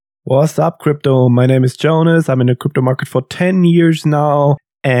What's up, crypto? My name is Jonas. I'm in the crypto market for 10 years now.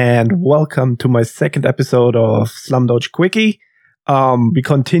 And welcome to my second episode of Slumdoge Quickie. We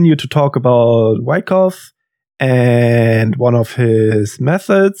continue to talk about Wyckoff and one of his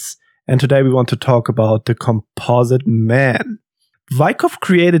methods. And today we want to talk about the composite man. Wyckoff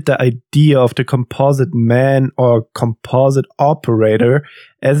created the idea of the composite man or composite operator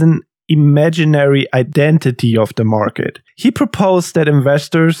as an imaginary identity of the market. He proposed that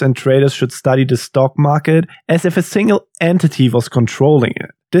investors and traders should study the stock market as if a single entity was controlling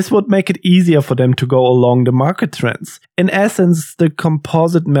it. This would make it easier for them to go along the market trends. In essence, the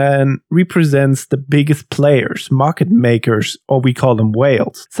composite man represents the biggest players, market makers, or we call them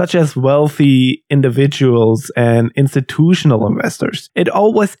whales, such as wealthy individuals and institutional investors. It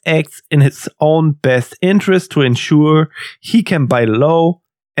always acts in its own best interest to ensure he can buy low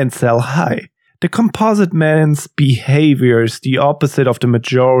and sell high. The composite man's behavior is the opposite of the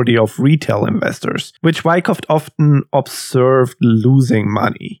majority of retail investors, which Wyckoff often observed losing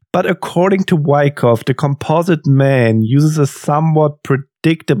money. But according to Wyckoff, the composite man uses a somewhat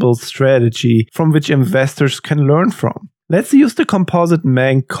predictable strategy from which investors can learn from. Let's use the composite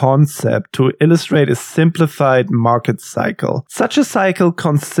man concept to illustrate a simplified market cycle. Such a cycle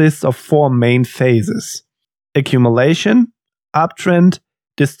consists of four main phases: accumulation, uptrend,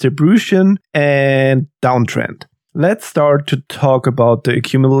 distribution, and downtrend. Let's start to talk about the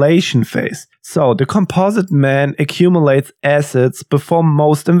accumulation phase. So, the composite man accumulates assets before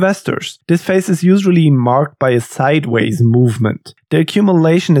most investors. This phase is usually marked by a sideways movement. The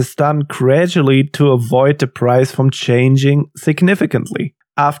accumulation is done gradually to avoid the price from changing significantly.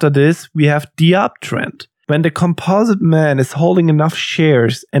 After this, we have the uptrend. When the composite man is holding enough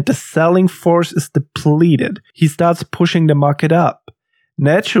shares and the selling force is depleted, he starts pushing the market up.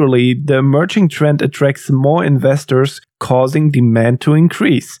 Naturally, the emerging trend attracts more investors, causing demand to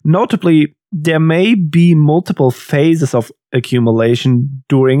increase. Notably, there may be multiple phases of accumulation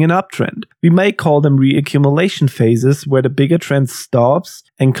during an uptrend. We may call them reaccumulation phases, where the bigger trend stops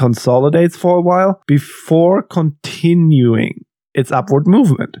and consolidates for a while before continuing its upward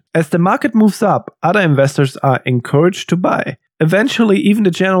movement. As the market moves up, other investors are encouraged to buy. Eventually, even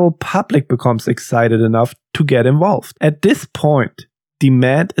the general public becomes excited enough to get involved. At this point,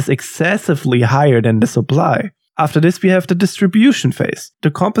 demand is excessively higher than the supply. After this, we have the distribution phase. The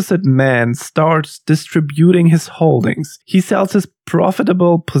composite man starts distributing his holdings. He sells his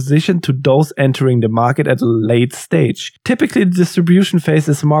profitable position to those entering the market at a late stage. Typically, the distribution phase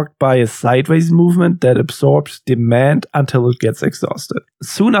is marked by a sideways movement that absorbs demand until it gets exhausted.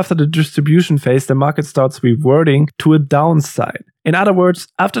 Soon after the distribution phase, the market starts reverting to a downside. In other words,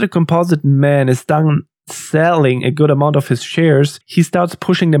 after the composite man is done selling a good amount of his shares, he starts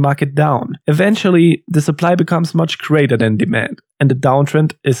pushing the market down. Eventually, the supply becomes much greater than demand, and the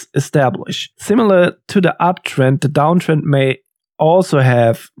downtrend is established. Similar to the uptrend, the downtrend may also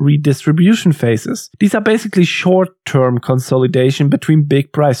have redistribution phases. These are basically short-term consolidation between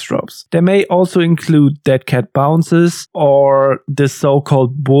big price drops. They may also include dead cat bounces or the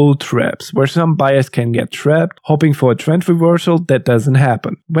so-called bull traps, where some buyers can get trapped, hoping for a trend reversal that doesn't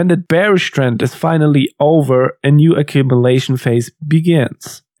happen. When the bearish trend is finally over, a new accumulation phase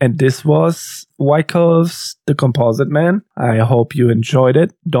begins. And this was Wyckoff's The Composite Man. I hope you enjoyed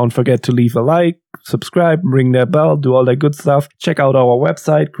it. Don't forget to leave a like, subscribe, ring that bell, do all that good stuff. Check out our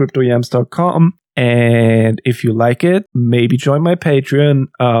website, cryptoyams.com. And if you like it, maybe join my Patreon.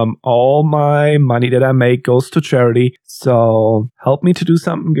 All my money that I make goes to charity. So help me to do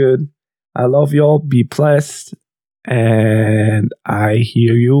something good. I love y'all. Be blessed. And I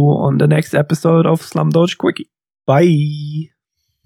hear you on the next episode of Slumdoge Quickie. Bye.